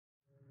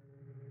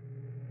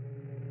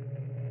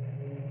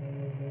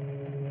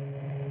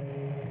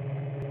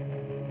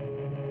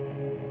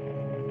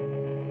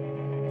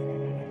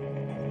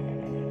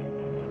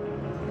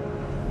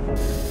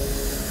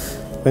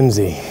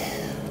Lindsay,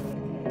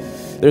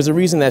 there's a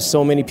reason that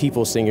so many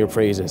people sing your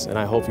praises, and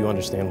I hope you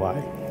understand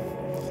why.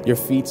 Your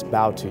feet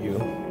bow to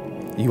you.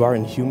 You are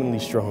inhumanly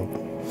strong.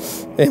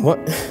 And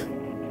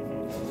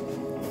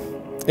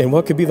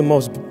what could be the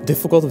most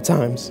difficult of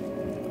times?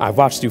 I've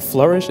watched you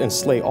flourish and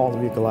slay all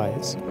of your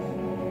Goliaths.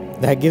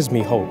 That gives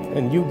me hope,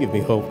 and you give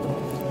me hope.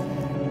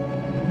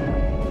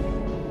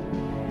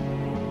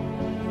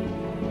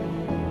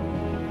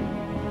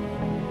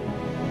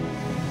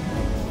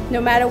 No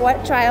matter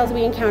what trials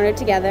we encounter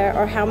together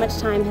or how much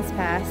time has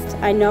passed,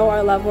 I know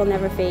our love will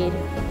never fade.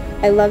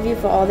 I love you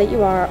for all that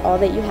you are, all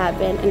that you have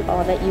been, and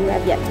all that you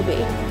have yet to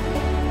be.